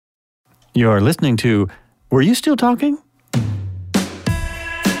You're listening to Were You Still Talking? They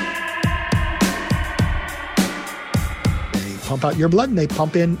pump out your blood and they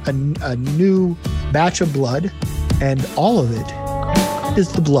pump in a new batch of blood, and all of it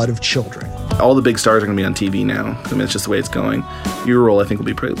is the blood of children. All the big stars are going to be on TV now. I mean, it's just the way it's going. Your role, I think, will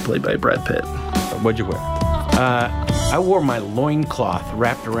be played by Brad Pitt. What'd you wear? I wore my loincloth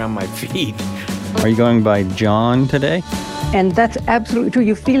wrapped around my feet. Are you going by John today? And that's absolutely true.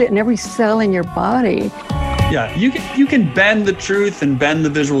 You feel it in every cell in your body. Yeah, you can bend the truth and bend the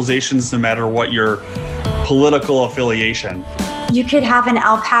visualizations no matter what your political affiliation. You could have an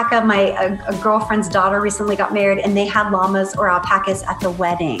alpaca. A girlfriend's daughter recently got married, and they had llamas or alpacas at the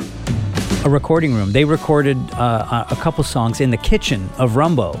wedding. A recording room. They recorded a couple songs in the kitchen of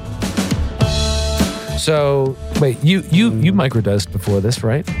Rumbo. So, wait, you microdosed before this,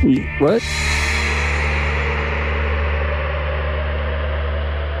 right? What?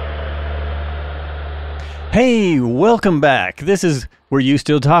 Hey, welcome back. This is Were You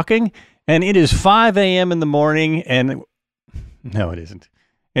Still Talking? And it is 5 a.m. in the morning, and no, it isn't.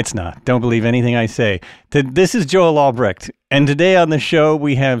 It's not. Don't believe anything I say. This is Joel Albrecht, and today on the show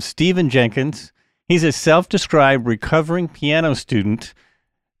we have Stephen Jenkins. He's a self-described recovering piano student.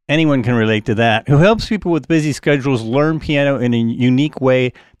 Anyone can relate to that, who helps people with busy schedules learn piano in a unique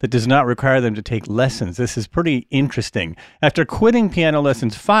way that does not require them to take lessons. This is pretty interesting. After quitting piano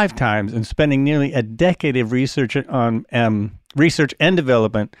lessons 5 times and spending nearly a decade of research on research and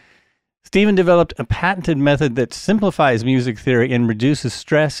development, Stephen developed a patented method that simplifies music theory and reduces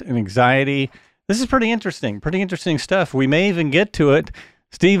stress and anxiety. This is pretty interesting stuff. We may even get to it.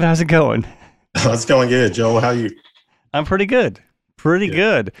 Steve, how's it going? It's going good. Joel, how are you? I'm pretty good.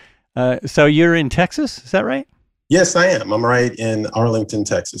 Good. So you're in Texas, is that right? Yes, I am. I'm right in Arlington,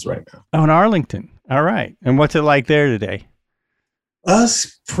 Texas right now. Oh, in Arlington. All right. And what's it like there today?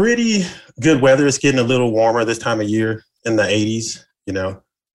 It's pretty good weather. It's getting a little warmer this time of year, in the 80s, you know.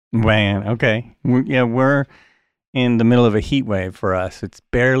 Man, okay. We're in the middle of a heat wave for us. It's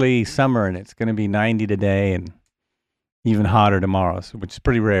barely summer, and it's going to be 90 today and even hotter tomorrow, which is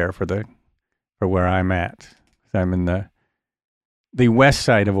pretty rare for where I'm at. So I'm in the west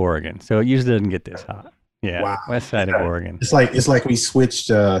side of Oregon, so it usually doesn't get this hot. Yeah, wow. West side of Oregon. It's like we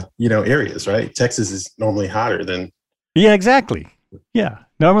switched, areas, right? Texas is normally hotter than. Yeah, exactly. Yeah,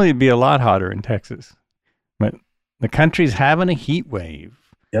 normally it'd be a lot hotter in Texas, but the country's having a heat wave.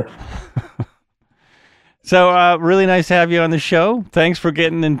 Yep. So, really nice to have you on the show. Thanks for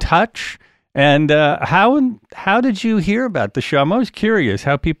getting in touch. And how did you hear about the show? I'm always curious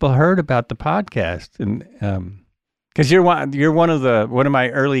how people heard about the podcast, and because you're one of my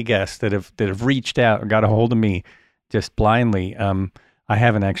early guests that have reached out and got a hold of me just blindly. I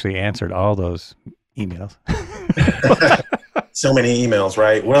haven't actually answered all those emails. So many emails,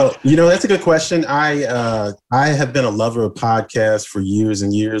 right? Well, that's a good question. I have been a lover of podcasts for years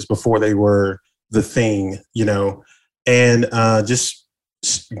and years before they were the thing, and just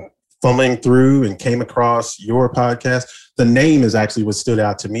fumbling through and came across your podcast. The name is actually what stood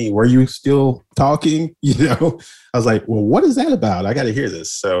out to me. Were You Still Talking? I was like, well, what is that about? I got to hear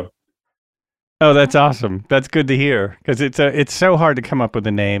this. So. Oh, that's awesome. That's good to hear, because it's so hard to come up with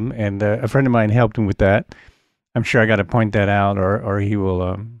a name, and a friend of mine helped him with that. I'm sure I got to point that out, or he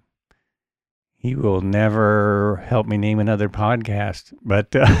will never help me name another podcast.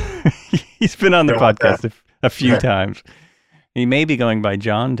 But he's been on the podcast a few times. He may be going by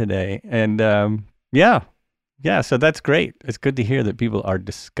John today, and yeah. So that's great. It's good to hear that people are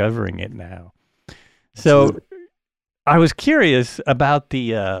discovering it now. So. Absolutely. I was curious about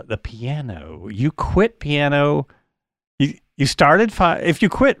the piano. You quit piano. You started 5. If you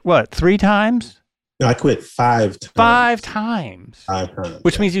quit, what, 3 times? No, I quit 5 times. 5 times. 5 times.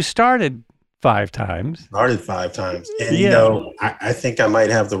 Which means you started 5 times. Started 5 times. And, I think I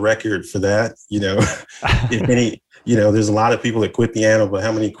might have the record for that. If any, there's a lot of people that quit piano, but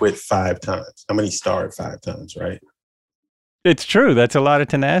how many quit 5 times? How many start 5 times, right? It's true. That's a lot of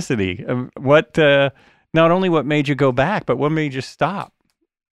tenacity. Not only what made you go back, but what made you stop?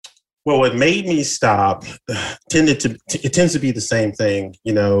 Well, what made me stop tends to be the same thing,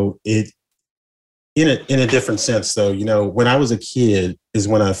 it in a different sense though. When I was a kid is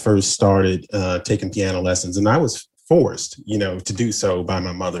when I first started taking piano lessons, and I was forced, to do so by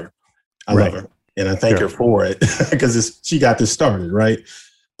my mother. I love her, and I thank her for it because she got this started, right?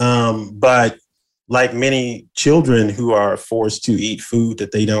 But like many children who are forced to eat food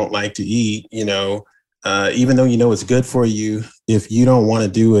that they don't like to eat, even though it's good for you, if you don't want to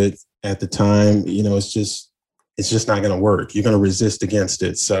do it at the time, it's just not going to work. You're going to resist against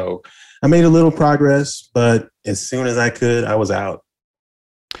it. So I made a little progress, but as soon as I could, I was out.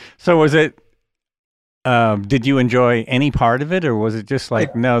 So was it? Did you enjoy any part of it, or was it just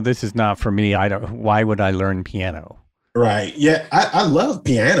like, no, this is not for me? I don't. Why would I learn piano? Right. Yeah, I love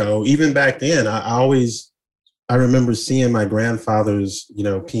piano. Even back then, I remember seeing my grandfather's,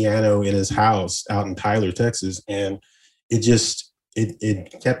 piano in his house out in Tyler, Texas, and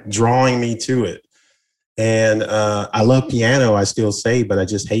it kept drawing me to it. And I love piano, I still say, but I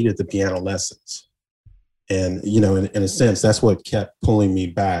just hated the piano lessons. And, in a sense, that's what kept pulling me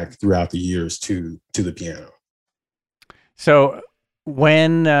back throughout the years to the piano. So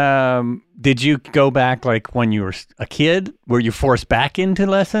when did you go back, like when you were a kid? Were you forced back into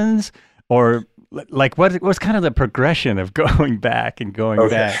lessons? Or like what was kind of the progression of going back and going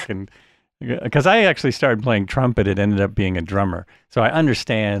back? And because I actually started playing trumpet, it ended up being a drummer. So I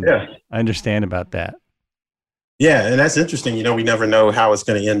understand. Yeah. I understand about that. Yeah, and that's interesting. We never know how it's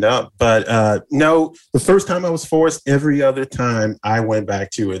going to end up. But no, the first time I was forced, every other time I went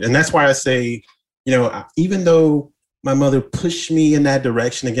back to it. And that's why I say, even though my mother pushed me in that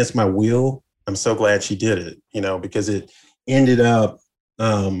direction against my will, I'm so glad she did it, because it ended up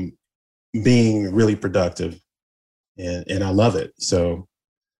being really productive. And I love it. So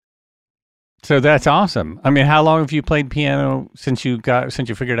that's awesome. I mean, how long have you played piano since you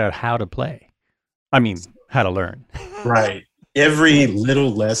figured out how to play? I mean, how to learn. Right. Every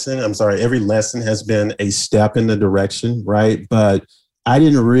lesson has been a step in the direction, right? But I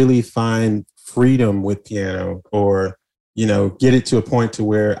didn't really find freedom with piano or, get it to a point to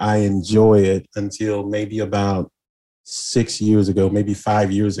where I enjoy it until maybe about 6 years ago, maybe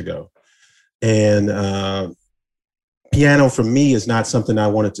 5 years ago. And piano for me is not something I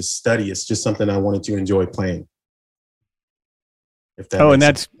wanted to study. It's just something I wanted to enjoy playing. And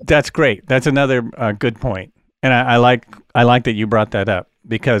that's great. That's another good point. And I like that you brought that up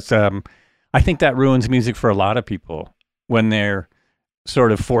because I think that ruins music for a lot of people when they're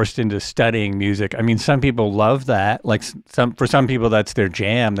sort of forced into studying music. I mean, some people love that. Like for some people, that's their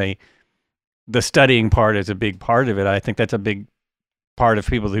jam. The studying part is a big part of it. I think that's a big part of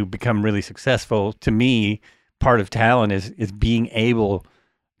people who become really successful. To me, part of talent is being able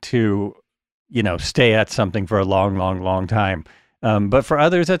to, stay at something for a long, long, long time. But for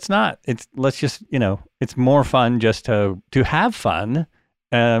others, it's not. It's more fun just to have fun.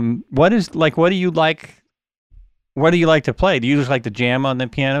 What do you like? What do you like to play? Do you just like to jam on the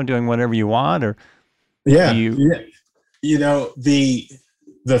piano, doing whatever you want, or? Yeah.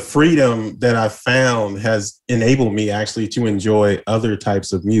 The freedom that I found has enabled me actually to enjoy other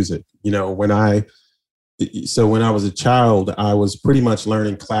types of music. When I was a child, I was pretty much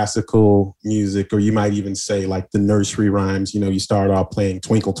learning classical music, or you might even say like the nursery rhymes. You start off playing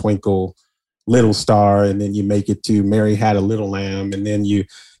Twinkle, Twinkle, Little Star, and then you make it to Mary Had a Little Lamb. And then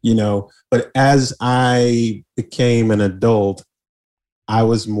but as I became an adult, I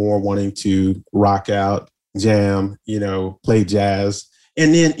was more wanting to rock out, jam, play jazz.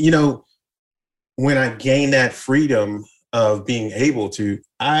 And then, when I gained that freedom of being able to,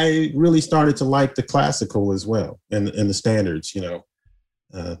 I really started to like the classical as well and the standards,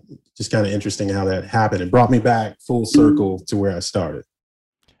 just kind of interesting how that happened. It brought me back full circle to where I started.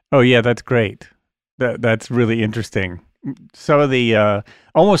 Oh yeah, that's great. That's really interesting. Some of the,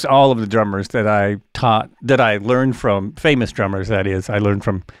 almost all of the drummers that I learned from, famous drummers that is, I learned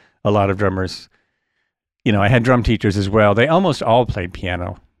from a lot of drummers. I had drum teachers as well. They almost all played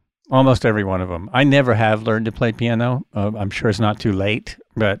piano. Almost every one of them. I never have learned to play piano. I'm sure it's not too late,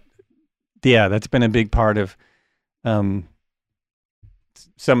 but yeah, that's been a big part of some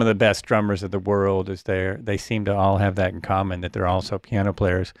of the best drummers of the world. They seem to all have that in common, that they're also piano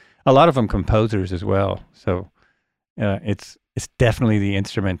players. A lot of them composers as well. So it's definitely the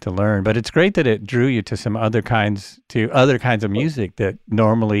instrument to learn. But it's great that it drew you to other kinds of music that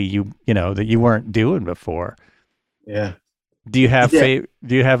normally that you weren't doing before. Yeah. Do you have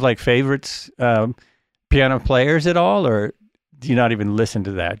like favorites, piano players at all, or do you not even listen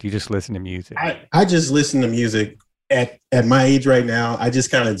to that? Do you just listen to music? I just listen to music. At my age right now, I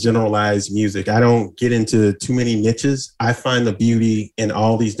just kind of generalize music. I don't get into too many niches. I find the beauty in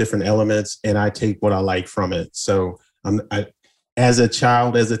all these different elements, and I take what I like from it. So as a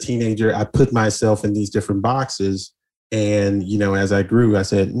child, as a teenager, I put myself in these different boxes. And, as I grew, I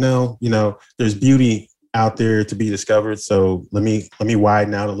said, no, there's beauty out there to be discovered. So let me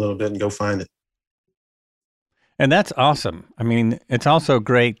widen out a little bit and go find it. And that's awesome. I mean, it's also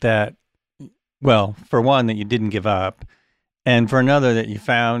great that, well, for one, that you didn't give up, and for another, that you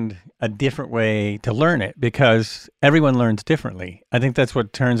found a different way to learn it, because everyone learns differently. I think that's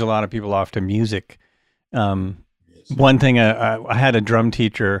what turns a lot of people off to music. One thing, I had a drum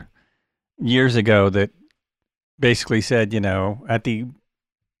teacher years ago that basically said, at the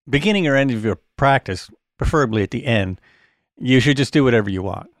beginning or end of your practice, preferably at the end, you should just do whatever you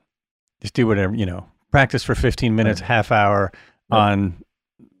want. Just do whatever, practice for 15 minutes, half hour on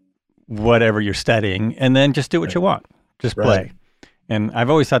whatever you're studying, and then just do what you want. Just play. And I've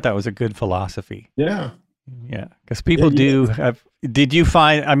always thought that was a good philosophy. Yeah. Yeah. Because people did you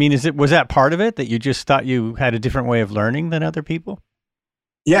find, was that part of it, that you just thought you had a different way of learning than other people?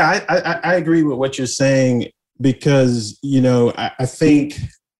 Yeah, I agree with what you're saying, because, I think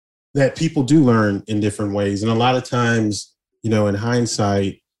that people do learn in different ways. And a lot of times, in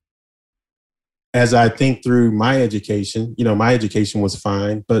hindsight, as I think through my education, my education was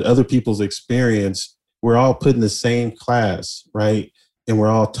fine, but other people's experience, we're all put in the same class, right? And we're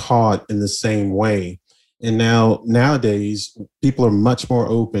all taught in the same way. And nowadays, people are much more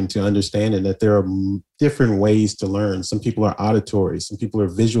open to understanding that there are different ways to learn. Some people are auditory, some people are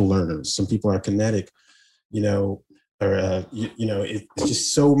visual learners, some people are kinetic, it's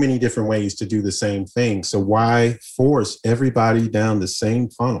just so many different ways to do the same thing. So why force everybody down the same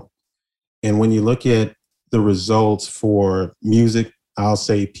funnel? And when you look at the results for music, I'll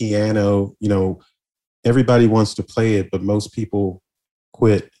say piano, everybody wants to play it, but most people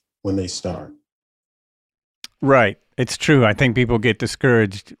quit when they start. Right. It's true. I think people get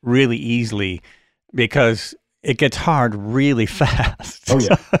discouraged really easily because it gets hard really fast. Oh,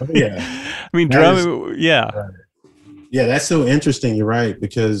 yeah. Oh, yeah. Drumming, yeah. Yeah, that's so interesting. You're right,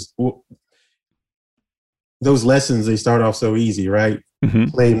 because those lessons, they start off so easy, right? Mm-hmm.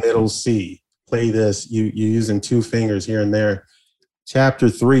 Play middle C, play this, you're using two fingers here and there. Chapter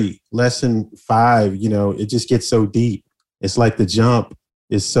 3, lesson 5, it just gets so deep. It's like the jump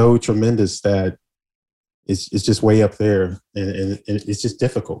is so tremendous that it's just way up there, and it's just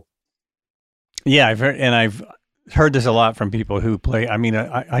difficult. Yeah, I've heard this a lot from people who play.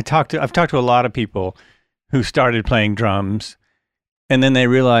 I've talked to a lot of people who started playing drums, and then they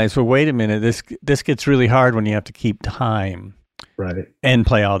realize, well, wait a minute, this gets really hard when you have to keep time, right, and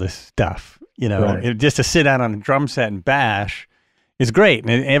play all this stuff. Right. Just to sit out on a drum set and bash is great,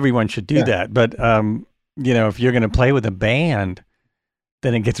 and everyone should do that. But if you're going to play with a band,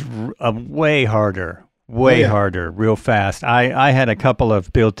 then it gets way harder. Harder, real fast. I had a couple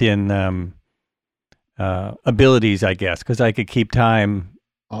of built-in abilities, I guess, because I could keep time.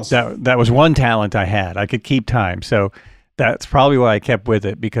 Awesome. That was one talent I had. I could keep time. So that's probably why I kept with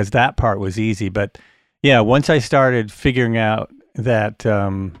it, because that part was easy. But yeah, once I started figuring out that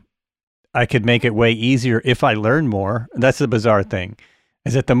I could make it way easier if I learn more, that's the bizarre thing,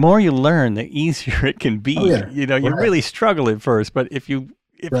 is that the more you learn, the easier it can be. Oh, yeah. You really struggle at first, but if you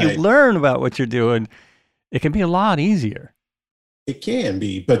learn about what you're doing, it can be a lot easier. It can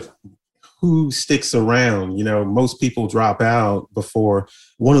be, but who sticks around? Most people drop out before.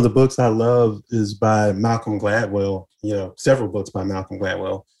 One of the books I love is by Malcolm Gladwell, several books by Malcolm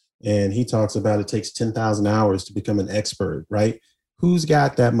Gladwell. And he talks about it takes 10,000 hours to become an expert, right? Who's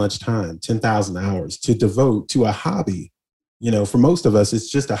got that much time, 10,000 hours to devote to a hobby? For most of us, it's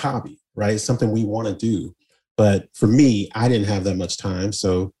just a hobby, right? It's something we want to do. But for me, I didn't have that much time.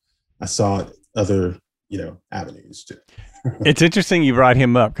 So I saw other avenues too. It's interesting you brought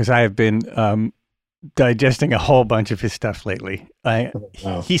him up, because I have been digesting a whole bunch of his stuff lately.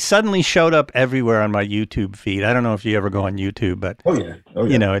 He suddenly showed up everywhere on my YouTube feed. I don't know if you ever go on YouTube, but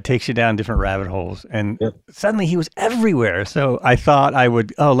it takes you down different rabbit holes, and suddenly he was everywhere. So I thought I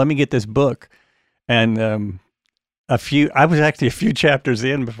would, let me get this book. And I was actually a few chapters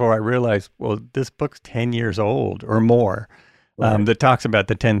in before I realized, well, this book's 10 years old or more. That talks about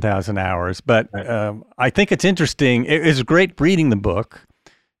the 10,000 hours. But I think it's interesting. It was great reading the book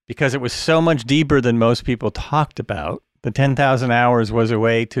because it was so much deeper than most people talked about. The 10,000 hours was a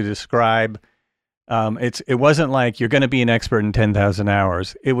way to describe, it wasn't like you're going to be an expert in 10,000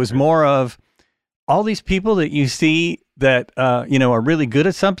 hours. It was more of all these people that you see that, are really good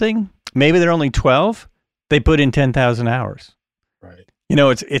at something. Maybe they're only 12. They put in 10,000 hours. Right.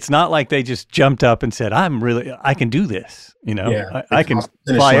 It's not like they just jumped up and said, I can do this. I can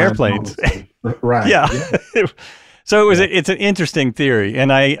fly airplanes. Right. Yeah. So it's an interesting theory.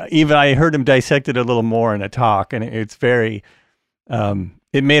 And I heard him dissect it a little more in a talk, and it's very,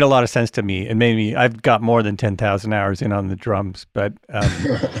 it made a lot of sense to me. It made me, I've got more than 10,000 hours in on the drums, but,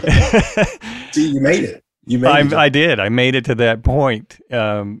 see, you made it. I did. I made it to that point.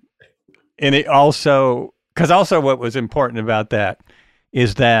 And it also, because what was important about that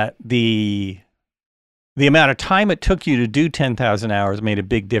is that the amount of time it took you to do 10,000 hours made a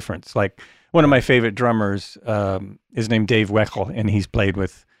big difference. Like one of my favorite drummers is named Dave Weckl, and he's played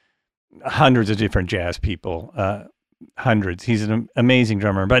with hundreds of different jazz people. hundreds. He's an amazing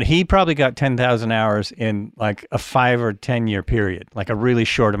drummer, but he probably got 10,000 hours in like a 5 or 10 year period, like a really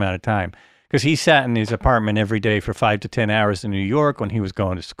short amount of time. Because he sat in his apartment every day for 5 to 10 hours in New York when he was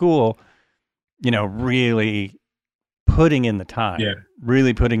going to school, really putting in the time. Yeah.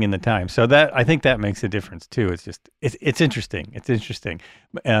 Really putting in the time. So that, I think that makes a difference too. It's just, it's interesting. It's interesting.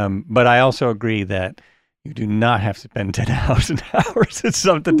 But I also agree that you do not have to spend 10 hours and hours. It's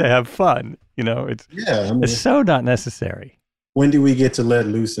something to have fun. It's so not necessary. When do we get to let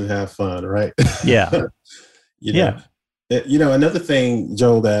loose and have fun, right? Yeah. Yeah. Another thing,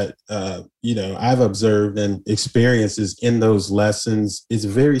 Joel, that, I've observed and experienced is in those lessons is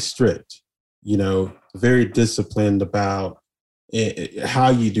very strict, very disciplined about how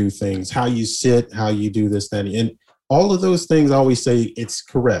you do things, how you sit, how you do this, that, and all of those things. I always say it's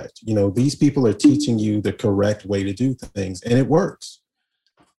correct. These people are teaching you the correct way to do things, and it works.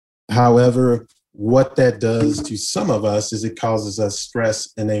 However, what that does to some of us is it causes us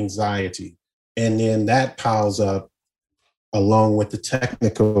stress and anxiety, and then that piles up along with the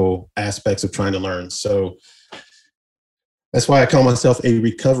technical aspects of trying to learn. So that's why I call myself a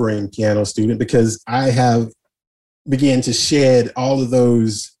recovering piano student, because I have began to shed all of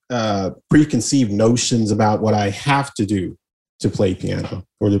those preconceived notions about what I have to do to play piano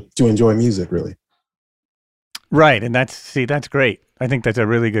or to enjoy music, really. Right. And that's great. I think that's a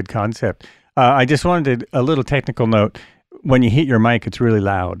really good concept. I just wanted a little technical note. When you hit your mic, it's really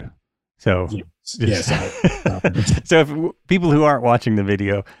loud. So, yes. So if people who aren't watching the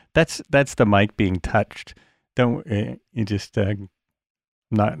video, that's the mic being touched. Don't you just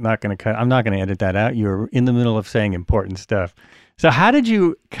not going to cut. I'm not going to edit that out. You're in the middle of saying important stuff. So how did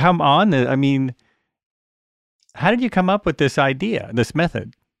you come on? How did you come up with this idea, this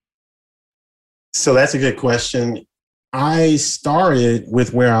method? So that's a good question. I started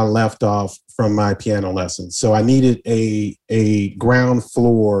with where I left off from my piano lessons. So I needed a ground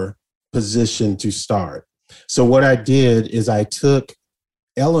floor position to start. So what I did is I took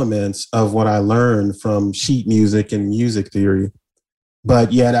elements of what I learned from sheet music and music theory,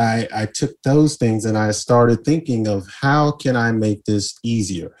 but yet I took those things and I started thinking of how can I make this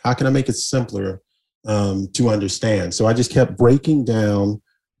easier? How can I make it simpler to understand? So I just kept breaking down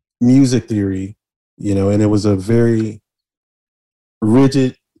music theory, and it was a very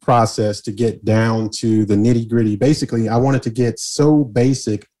rigid process to get down to the nitty gritty. Basically, I wanted to get so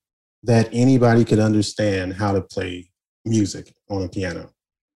basic that anybody could understand how to play music on a piano.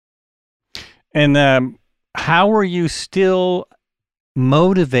 And how were you still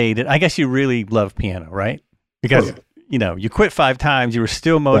motivated? I guess you really love piano, right? Because, you quit 5 times, you were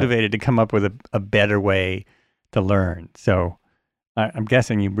still motivated to come up with a better way to learn. So I'm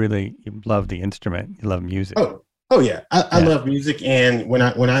guessing you love the instrument. You love music. Oh yeah. I love music. And when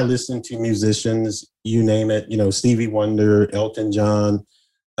I listen to musicians, you name it, Stevie Wonder, Elton John,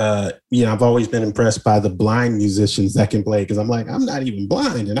 I've always been impressed by the blind musicians that can play, because I'm like, I'm not even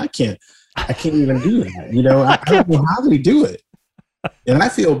blind and I can't even do that. I don't know how they do it. And I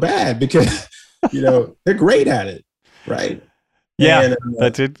feel bad because, they're great at it. Right. Yeah. And,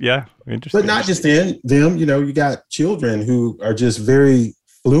 that's it. Yeah. Interesting. But not just them, you got children who are just very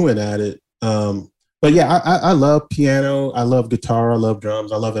fluent at it. But yeah, I love piano. I love guitar. I love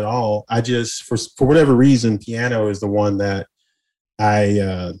drums. I love it all. I just, for whatever reason, piano is the one that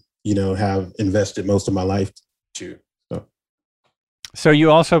I, have invested most of my life to. So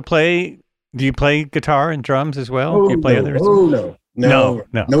you also do you play guitar and drums as well? Do you play other instruments?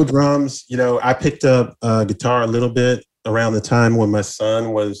 No drums. I picked up guitar a little bit around the time when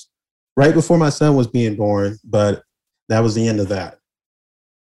right before my son was being born, but that was the end of that.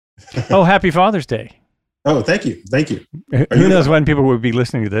 Oh, happy Father's Day. Oh, thank you. Who knows when people would be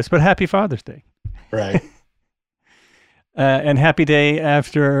listening to this, but happy Father's Day. Right. And happy day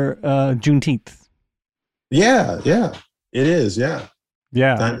after Juneteenth. Yeah, it is. Yeah.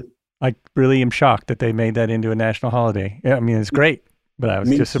 Yeah. I really am shocked that they made that into a national holiday. Yeah, I mean, it's great, but I was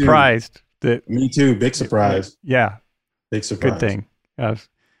just surprised that. Me too. Big surprise. Yeah. Big surprise. Good thing.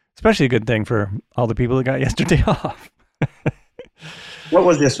 Especially a good thing for all the people that got yesterday off. What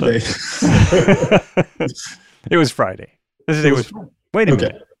was yesterday? It was Friday. Yesterday was. Wait a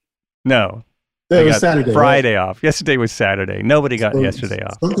minute. No. It was Saturday. Friday off. Yesterday was Saturday. Nobody got yesterday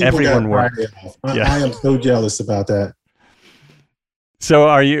off. Everyone worked. I am so jealous about that. So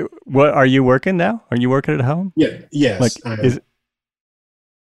are you working now? Are you working at home? Yeah. Yes.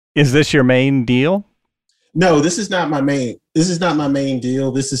 Is this your main deal? No, this is not my main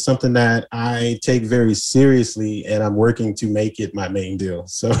deal. This is something that I take very seriously, and I'm working to make it my main deal.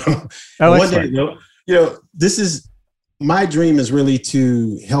 So one day, this is my dream, is really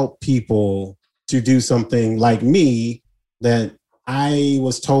to help people to do something like me that I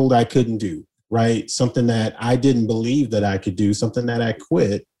was told I couldn't do, right? Something that I didn't believe that I could do, something that I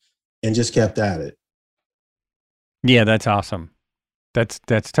quit and just kept at it. Yeah, that's awesome. That's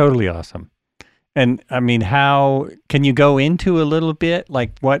totally awesome. And I mean, how can you go into a little bit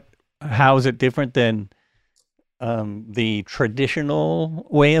like how is it different than the traditional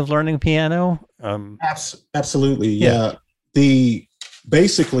way of learning piano? Absolutely. Yeah.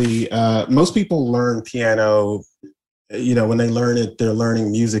 Basically, most people learn piano, when they learn it, they're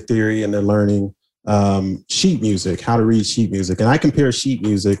learning music theory and they're learning sheet music, how to read sheet music. And I compare sheet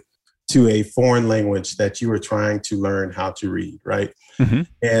music to a foreign language that you are trying to learn how to read, right? Mm-hmm.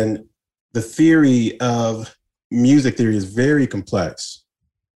 And the theory of music theory is very complex.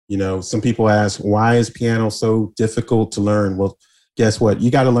 Some people ask, why is piano so difficult to learn? Well, guess what? You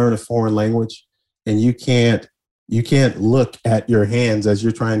got to learn a foreign language, and you can't look at your hands as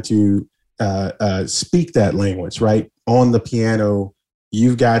you're trying to speak that language, right? On the piano,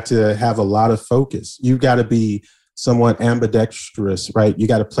 you've got to have a lot of focus. You've got to be somewhat ambidextrous, right? You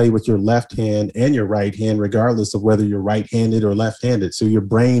got to play with your left hand and your right hand, regardless of whether you're right-handed or left-handed. So your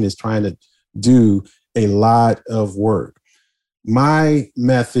brain is trying to do a lot of work. My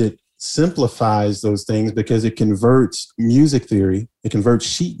method simplifies those things because it converts music theory, it converts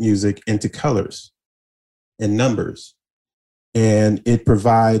sheet music into colors and numbers. And it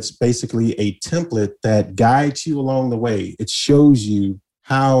provides basically a template that guides you along the way. It shows you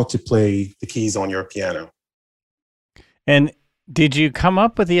how to play the keys on your piano. And did you come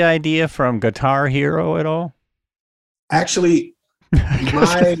up with the idea from Guitar Hero at all? Actually,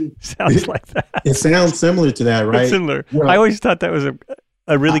 sounds like that. It sounds similar to that, right? It's similar. Well, I always thought that was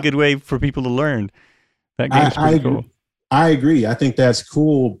a really good way for people to learn. That game's pretty cool. I agree. I think that's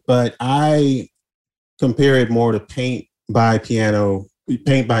cool, but I compare it more to paint by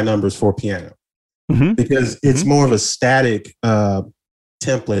numbers for piano, mm-hmm. because it's more of a static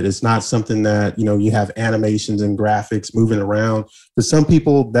template. It's not something that, you have animations and graphics moving around. For some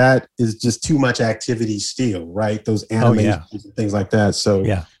people, that is just too much activity still, right? Those animations and things like that. So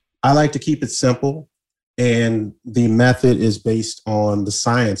I like to keep it simple. And the method is based on the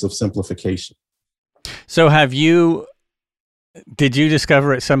science of simplification. So did you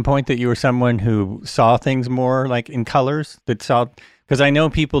discover at some point that you were someone who saw things more like in colors? Because I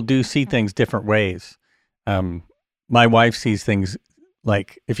know people do see things different ways. My wife sees things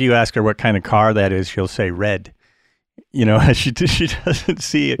like, if you ask her what kind of car that is, she'll say red. She doesn't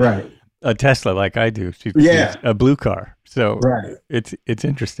see it. Right. A Tesla like I do. She sees a blue car. So it's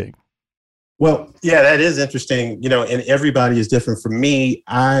interesting. Well, yeah, that is interesting. And everybody is different. For me,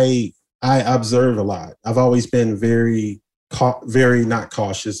 I observe a lot. I've always been very not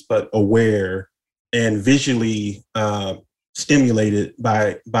cautious, but aware and visually stimulated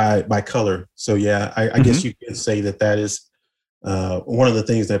by color. So yeah, I mm-hmm. guess you could say that is one of the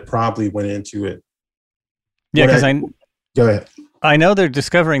things that probably went into it. Yeah, because go ahead. I know they're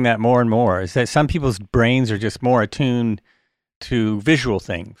discovering that more and more. Is that some people's brains are just more attuned to visual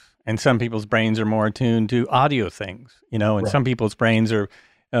things, and some people's brains are more attuned to audio things. And some people's brains are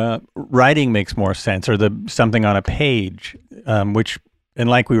writing makes more sense, or something on a page, which, and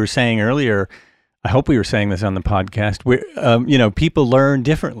like we were saying earlier, I hope we were saying this on the podcast. People learn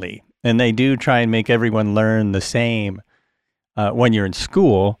differently, and they do try and make everyone learn the same when you're in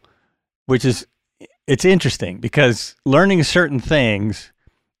school, it's interesting because learning certain things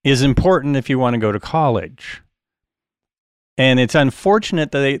is important if you want to go to college. And it's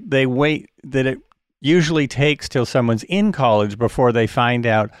unfortunate that they wait, that it usually takes till someone's in college before they find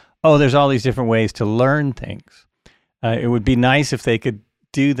out, there's all these different ways to learn things. It would be nice if they could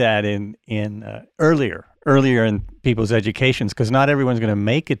do that in earlier in people's educations, because not everyone's going to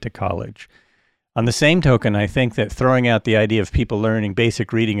make it to college. On the same token, I think that throwing out the idea of people learning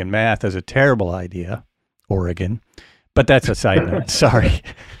basic reading and math is a terrible idea, Oregon. But that's a side note. Sorry.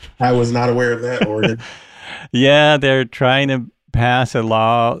 I was not aware of that, Oregon. Yeah, they're trying to pass a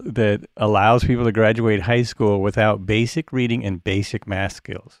law that allows people to graduate high school without basic reading and basic math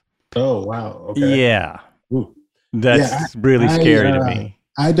skills. Oh, wow. Okay. Yeah. Ooh. That's really scary to me.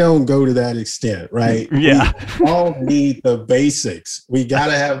 I don't go to that extent, right? Yeah. We all need the basics. We got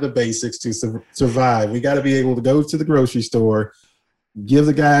to have the basics to survive. We got to be able to go to the grocery store, give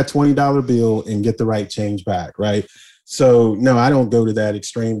the guy a $20 bill, and get the right change back, right? So, no, I don't go to that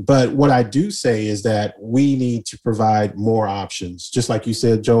extreme. But what I do say is that we need to provide more options. Just like you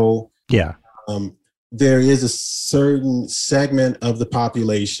said, Joel. Yeah. There is a certain segment of the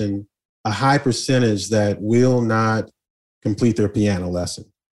population, a high percentage, that will not complete their piano lesson.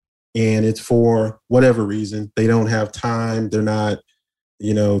 And it's for whatever reason. They don't have time. They're not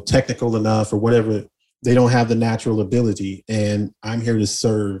technical enough or whatever. They don't have the natural ability, and I'm here to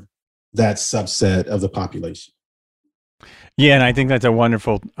serve that subset of the population. Yeah, and I think that's a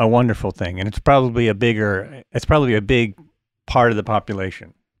wonderful thing, and it's probably a big part of the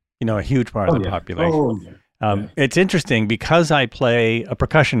population. A huge part of the population. Oh, yeah. It's interesting because I play a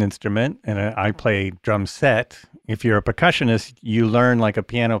percussion instrument and I play drum set. If you're a percussionist, you learn like a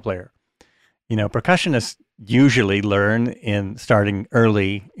piano player. Percussionists usually learn in starting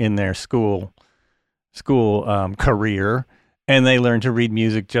early in their school career, and they learn to read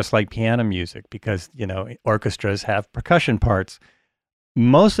music just like piano music because, orchestras have percussion parts.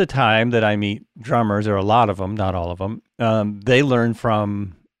 Most of the time that I meet drummers, or a lot of them, not all of them, they learn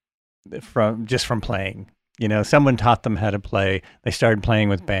from playing. Someone taught them how to play. They started playing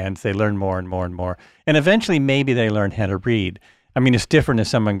with bands. They learn more and more and more. And eventually maybe they learn how to read. I mean, it's different if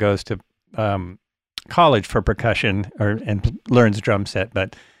someone goes to college for percussion and learns drum set,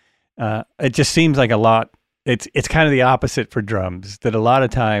 but it just seems like a lot. It's kind of the opposite for drums, that a lot of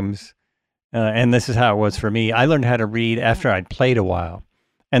times, and this is how it was for me, I learned how to read after I'd played a while.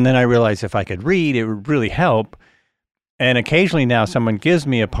 And then I realized if I could read, it would really help. And occasionally now someone gives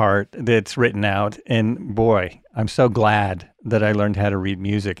me a part that's written out, and boy, I'm so glad that I learned how to read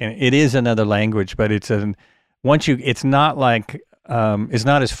music. And it is another language, but it's not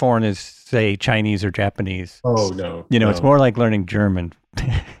as foreign as, say, Chinese or Japanese. Oh, no. It's more like learning German.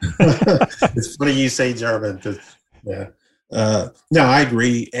 It's funny you say German. Yeah. No, I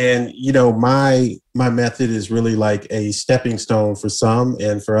agree. And, my method is really like a stepping stone for some,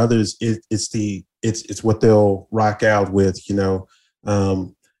 and for others, it's what they'll rock out with.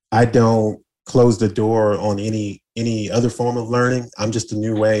 I don't close the door on any other form of learning. I'm just a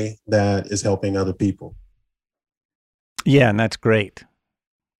new way that is helping other people. Yeah, and that's great.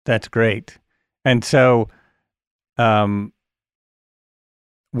 That's great. And so,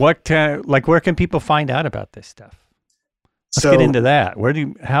 where can people find out about this stuff? Let's get into that.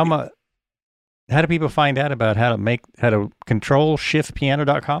 How do people find out about how to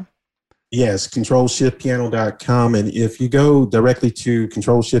controlshiftpiano.com? Yes, controlshiftpiano.com. And if you go directly to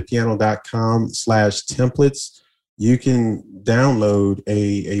controlshiftpiano.com/templates, you can download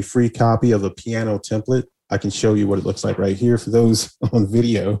a free copy of a piano template. I can show you what it looks like right here for those on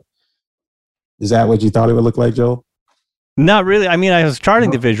video. Is that what you thought it would look like, Joel? Not really. I mean, I was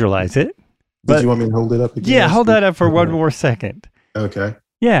starting to visualize it. But did you want me to hold it up again? Yeah, hold that up for one more second. Okay.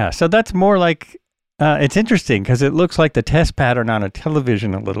 Yeah, so that's more like, it's interesting because it looks like the test pattern on a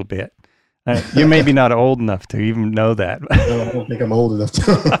television a little bit. You're maybe not old enough to even know that. No, I don't think I'm old enough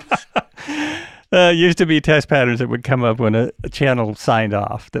to. Used to be test patterns that would come up when a channel signed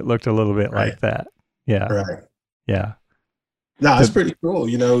off that looked a little bit like that. Yeah. Right. Yeah. No, it's pretty cool.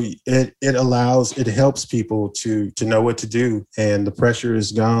 It helps people to know what to do, and the pressure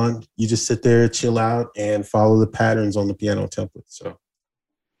is gone. You just sit there, chill out, and follow the patterns on the piano template. So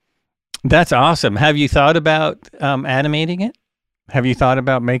that's awesome. Have you thought about animating it? Have you thought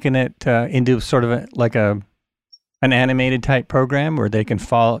about making it into sort of an animated type program where they can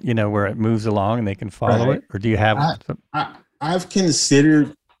follow, where it moves along and they can follow it? Or do you have? I've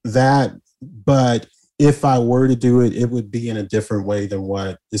considered that, but if I were to do it, it would be in a different way than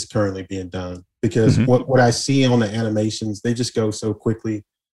what is currently being done. Because what I see on the animations, they just go so quickly,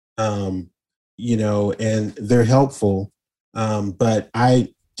 and they're helpful. But I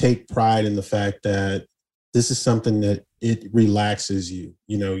take pride in the fact that this is something that it relaxes you.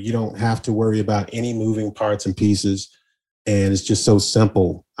 You don't have to worry about any moving parts and pieces, and it's just so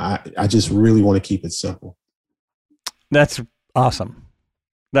simple. I just really want to keep it simple. That's awesome.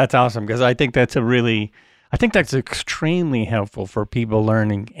 That's awesome, because I think that's extremely helpful for people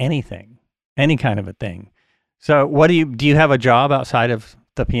learning anything, any kind of a thing. So do you have a job outside of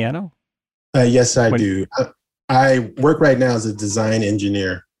the piano? Yes, I do. I work right now as a design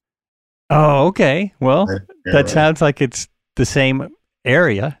engineer. Oh, okay. Well, that sounds like it's the same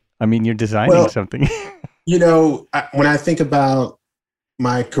area. I mean, you're designing something. When I think about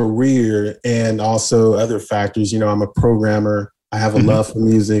my career and also other factors, I'm a programmer. I have a love for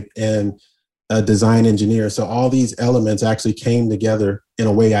music and a design engineer. So all these elements actually came together in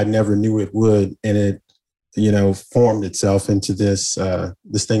a way I never knew it would. And it, formed itself into this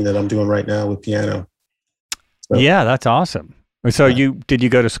thing that I'm doing right now with piano. So, yeah, that's awesome. So did you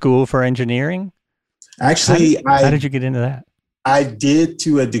go to school for engineering? Actually, how did you get into that? I did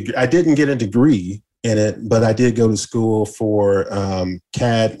to a degree. I didn't get a degree in it, but I did go to school for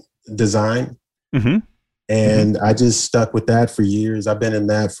CAD design. And I just stuck with that for years. I've been in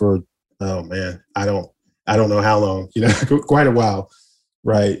that for, I don't know how long, quite a while.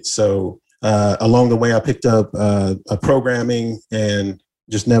 Right. So along the way, I picked up programming and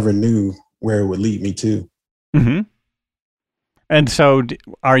just never knew where it would lead me to. Mm-hmm. And so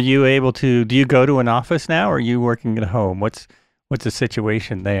are you able to, do you go to an office now, or are you working at home? What's the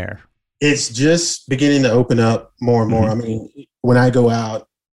situation there? It's just beginning to open up more and more. I mean, when I go out,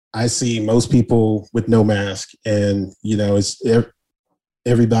 I see most people with no mask, and, you know,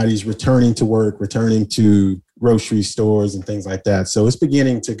 everybody's returning to work, returning to grocery stores and things like that. So it's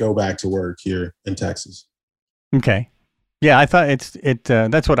beginning to go back to work here in Texas. Okay. Yeah, I thought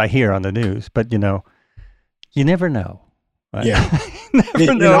that's what I hear on the news, but you know, you never know. Yeah.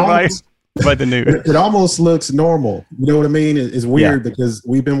 Never know by the news. It almost looks normal. You know what I mean? It's weird because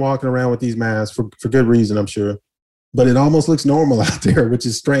we've been walking around with these masks for good reason, I'm sure. But it almost looks normal out there, which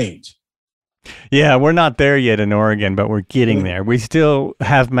is strange. Yeah, we're not there yet in Oregon, but we're getting there. We still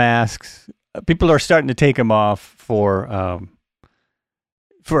have masks. People are starting to take them off for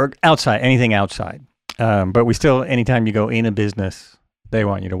outside, anything outside. But we still, anytime you go in a business, they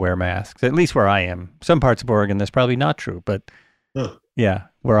want you to wear masks, at least where I am. Some parts of Oregon, that's probably not true, but yeah,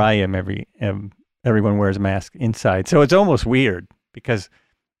 where I am, everyone wears a mask inside. So it's almost weird because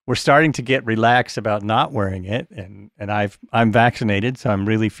we're starting to get relaxed about not wearing it. And I'm vaccinated, so I'm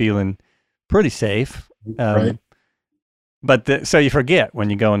really feeling pretty safe. Right. But so you forget when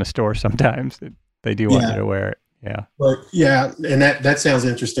you go in a store sometimes that they do want you to wear it. Yeah. But yeah, and that sounds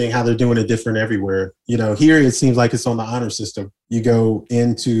interesting how they're doing it different everywhere. You know, here it seems like it's on the honor system. You go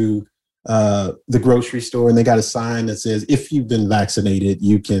into the grocery store and they got a sign that says, if you've been vaccinated,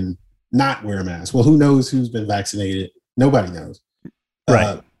 you can not wear a mask. Well, who knows who's been vaccinated? Nobody knows.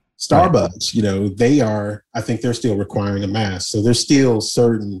 Right. Starbucks, you know, I think they're still requiring a mask. So there's still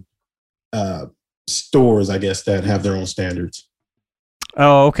certain stores, I guess, that have their own standards.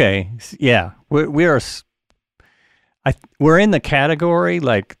 Oh, okay. Yeah. We're in the category,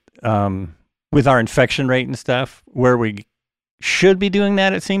 like, with our infection rate and stuff, where we should be doing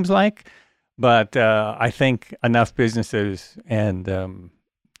that, it seems like. But I think enough businesses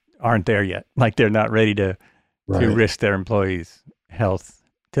aren't there yet. Like, they're not ready to risk their employees' health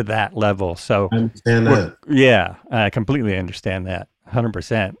to that level. So I understand that. Yeah, I completely understand that,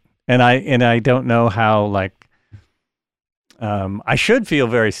 100%. And I don't know how, like, I should feel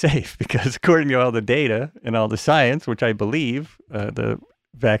very safe because according to all the data and all the science, which I believe, the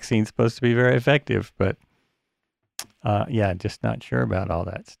vaccine's supposed to be very effective. But just not sure about all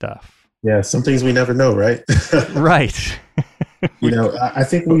that stuff. Yeah, some things we never know, right? Right. You know, I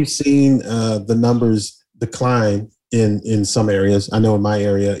think we've seen the numbers decline in some areas. I know in my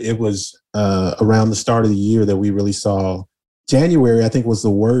area, it was around the start of the year that we really saw. January, I think, was the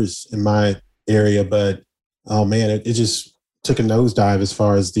worst in my area, but oh man, it just took a nosedive as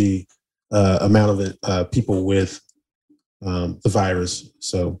far as the amount of people with the virus.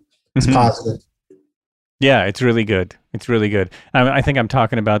 So it's positive. Yeah, it's really good. It's really good. I think I'm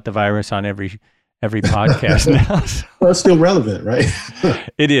talking about the virus on every podcast now. So. Well, it's still relevant, right?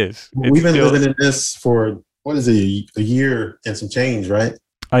 It is. We've been living in this for, what is it, a year and some change, right?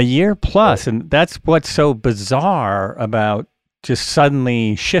 A year plus. And that's what's so bizarre about just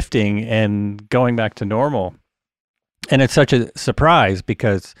suddenly shifting and going back to normal. And it's such a surprise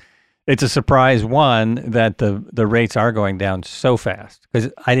because it's a surprise, one, that the rates are going down so fast.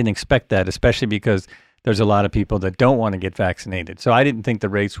 Because I didn't expect that, especially because there's a lot of people that don't want to get vaccinated. So I didn't think the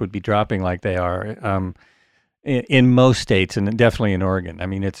rates would be dropping like they are in most states, and definitely in Oregon. I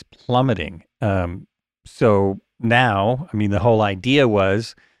mean, it's plummeting. So now, I mean, the whole idea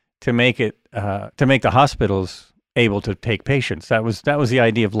was to make it to make the hospitals able to take patients. That was the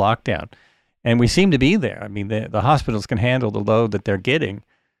idea of lockdown, and we seem to be there. I mean, the hospitals can handle the load that they're getting.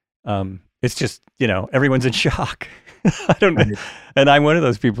 It's just, you know, everyone's in shock. I don't know. And I'm one of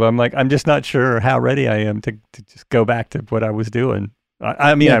those people. I'm like, I'm just not sure how ready I am to just go back to what I was doing.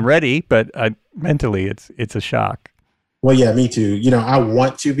 I mean, I'm ready, but mentally it's a shock. Well, yeah, me too. You know, I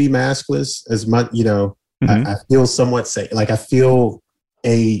want to be maskless as much, you know, I feel somewhat safe. Like I feel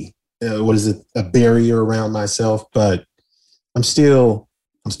a barrier around myself, but I'm still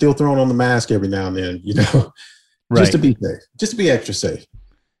throwing on the mask every now and then, you know, just to be safe, just to be extra safe.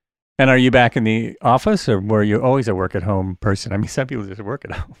 And are you back in the office, or were you always a work at home person? I mean, some people just work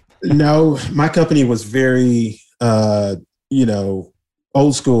at home. No, my company was very, you know,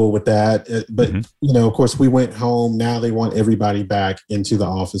 old school with that. But, you know, of course, we went home. Now they want everybody back into the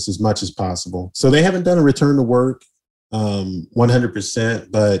office as much as possible. So they haven't done a return to work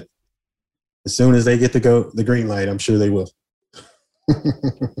 100%. But as soon as they get the green light, I'm sure they will.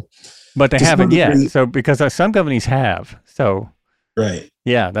 But they haven't yet. So because some companies have. So. Right.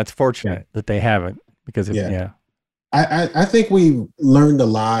 Yeah, that's fortunate that they haven't, because I think we learned a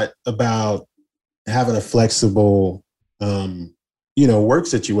lot about having a flexible, you work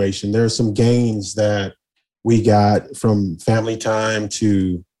situation. There are some gains that we got from family time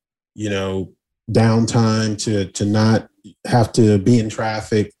to, downtime to not have to be in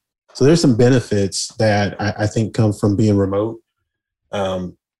traffic. So there's some benefits that I think come from being remote.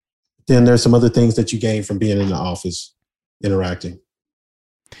 Then there's some other things that you gain from being in the office interacting.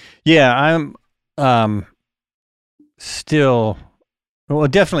 Yeah, I'm still, well,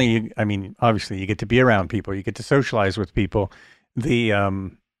 definitely, obviously you get to be around people, you get to socialize with people.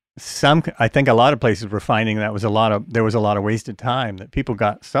 I think a lot of places were finding there was a lot of wasted time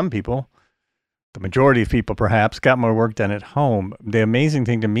that some people, the majority of people perhaps, got more work done at home. The amazing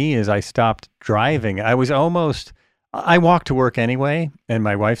thing to me is I stopped driving. I walked to work anyway, and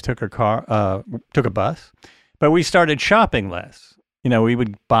my wife took a bus, but we started shopping less. We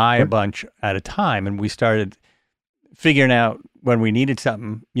would buy a bunch at a time, and we started figuring out when we needed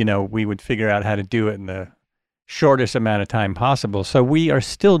something, we would figure out how to do it in the shortest amount of time possible. So we are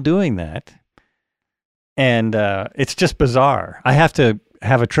still doing that. And it's just bizarre. I have to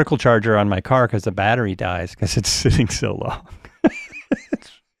have a trickle charger on my car because the battery dies because it's sitting so long.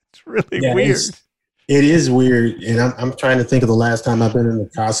 It's really weird. It is weird. And I'm trying to think of the last time I've been in the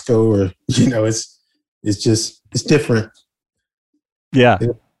Costco or, it's different. Yeah.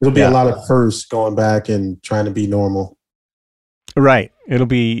 It'll be a lot of firsts going back and trying to be normal. Right. It'll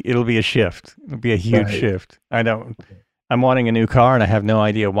be a shift. It'll be a huge shift. I'm wanting a new car and I have no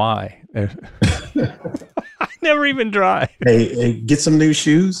idea why. I never even drive. Hey, get some new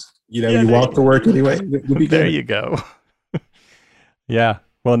shoes. You walk to work anyway. You'll be there good. You go. Yeah.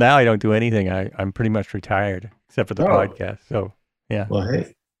 Well, now I don't do anything. I'm pretty much retired except for the podcast. So yeah. Well,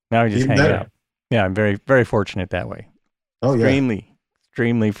 hey. Now I just hang out. Yeah. I'm very, very fortunate that way. Oh,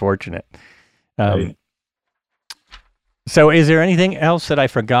 Extremely fortunate. So is there anything else that I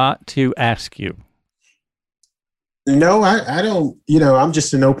forgot to ask you? No, I don't, I'm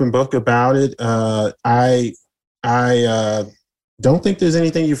just an open book about it. I don't think there's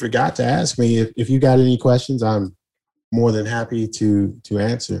anything you forgot to ask me. If you got any questions, I'm more than happy to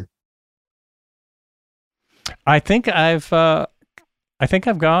answer. I think I've gone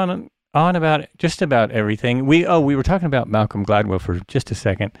on about just about everything. We were talking about Malcolm Gladwell for just a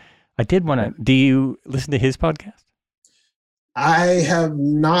second. I did want to, do you listen to his podcast? I have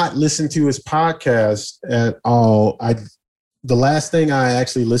not listened to his podcast at all. The last thing I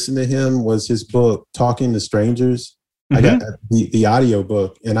actually listened to him was his book, Talking to Strangers. Mm-hmm. I got the audio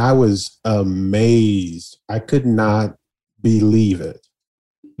book, and I was amazed. I could not believe it.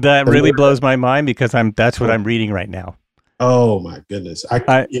 That really blows my mind because that's what I'm reading right now. Oh my goodness!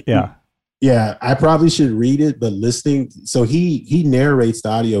 Yeah, I probably should read it, but listening. So he narrates the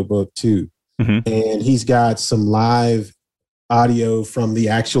audiobook too, and he's got some live audio from the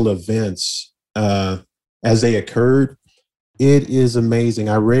actual events as they occurred. It is amazing.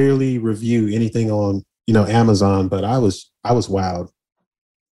 I rarely review anything on Amazon, but I was wowed.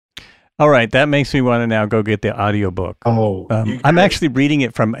 All right, that makes me want to now go get the audiobook. I'm actually reading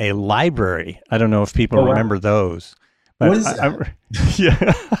it from a library. I don't know if people remember those. But what is that?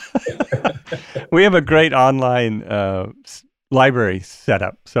 We have a great online library set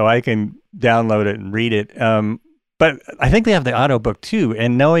up, so I can download it and read it. But I think they have the audiobook too.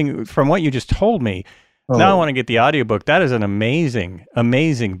 And knowing from what you just told me, now I want to get the audiobook. That is an amazing,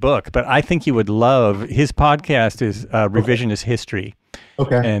 amazing book. But I think you would love his podcast is Revisionist History.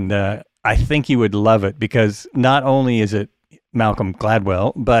 Okay. And I think you would love it because not only is it Malcolm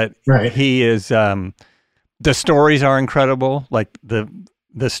Gladwell, but he is the stories are incredible. Like the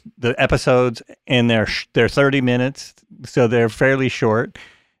episodes, and they're 30 minutes, so they're fairly short.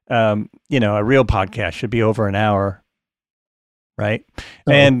 A real podcast should be over an hour, right?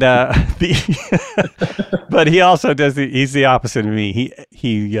 And but he also does he's the opposite of me.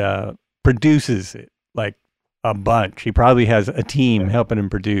 He produces it like a bunch. He probably has a team helping him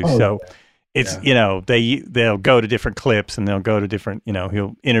produce. It's they'll go to different clips and they'll go to different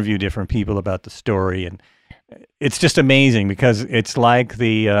he'll interview different people about the story, and it's just amazing because it's like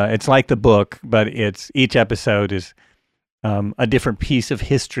the book, but each episode is a different piece of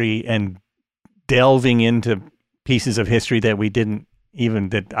history and delving into pieces of history that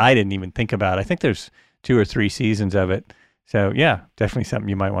I didn't even think about. I think there's 2 or 3 seasons of it. So yeah, definitely something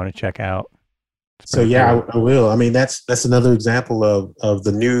you might want to check out. So yeah, I will. I mean, that's another example of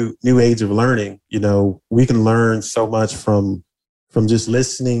the new age of learning. We can learn so much from just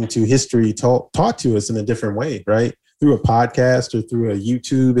listening to history taught to us in a different way, right? Through a podcast or through a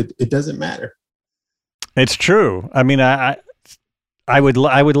YouTube, it doesn't matter. It's true. I mean, I would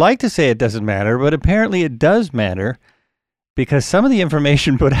like to say it doesn't matter, but apparently it does matter because some of the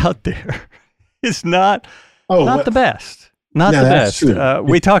information put out there is not the best. Not No, the that's best. true.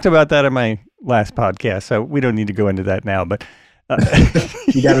 We talked about that in my last podcast, so we don't need to go into that now. But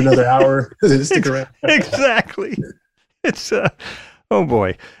You got another hour. Stick around. Exactly. It's oh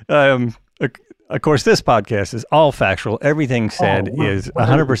boy. Of course, this podcast is all factual. Everything said is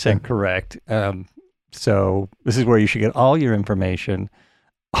 100% correct. So this is where you should get all your information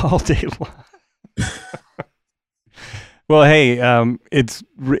all day long. Well, hey, it's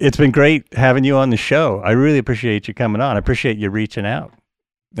been great having you on the show. I really appreciate you coming on. I appreciate you reaching out.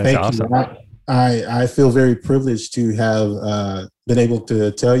 That's awesome. You. I feel very privileged to have been able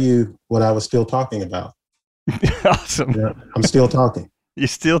to tell you what I was still talking about. Awesome. Yeah, I'm still talking. You're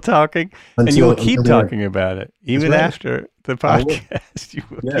still talking, and you will keep talking about it even after the podcast. You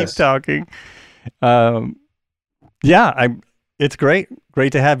will keep talking. It's great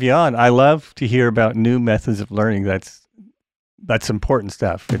to have you on. I love to hear about new methods of learning. That's important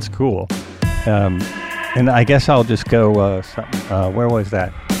stuff. It's cool. And I guess I'll just go. Where was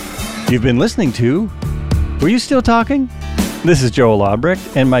that? You've been listening to Were You Still Talking? This is Joel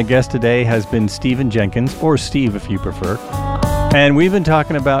Albrecht, and my guest today has been Stephen Jenkins, or Steve if you prefer. And we've been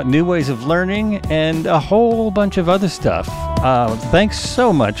talking about new ways of learning and a whole bunch of other stuff. Thanks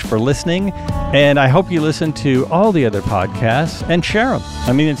so much for listening, and I hope you listen to all the other podcasts and share them.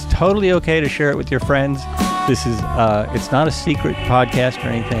 I mean, it's totally okay to share it with your friends. This is it's not a secret podcast or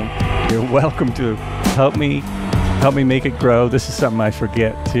anything. You're welcome to help me make it grow. This is something I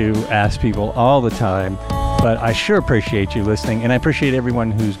forget to ask people all the time, but I sure appreciate you listening, and I appreciate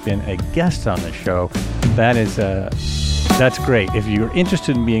everyone who's been a guest on the show. That's great. If you're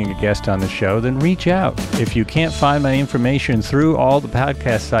interested in being a guest on the show, then reach out. If you can't find my information through all the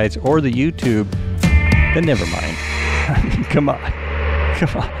podcast sites or the YouTube, then never mind. Come on.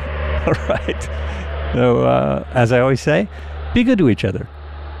 All right. So, as I always say, be good to each other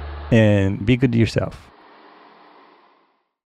and be good to yourself.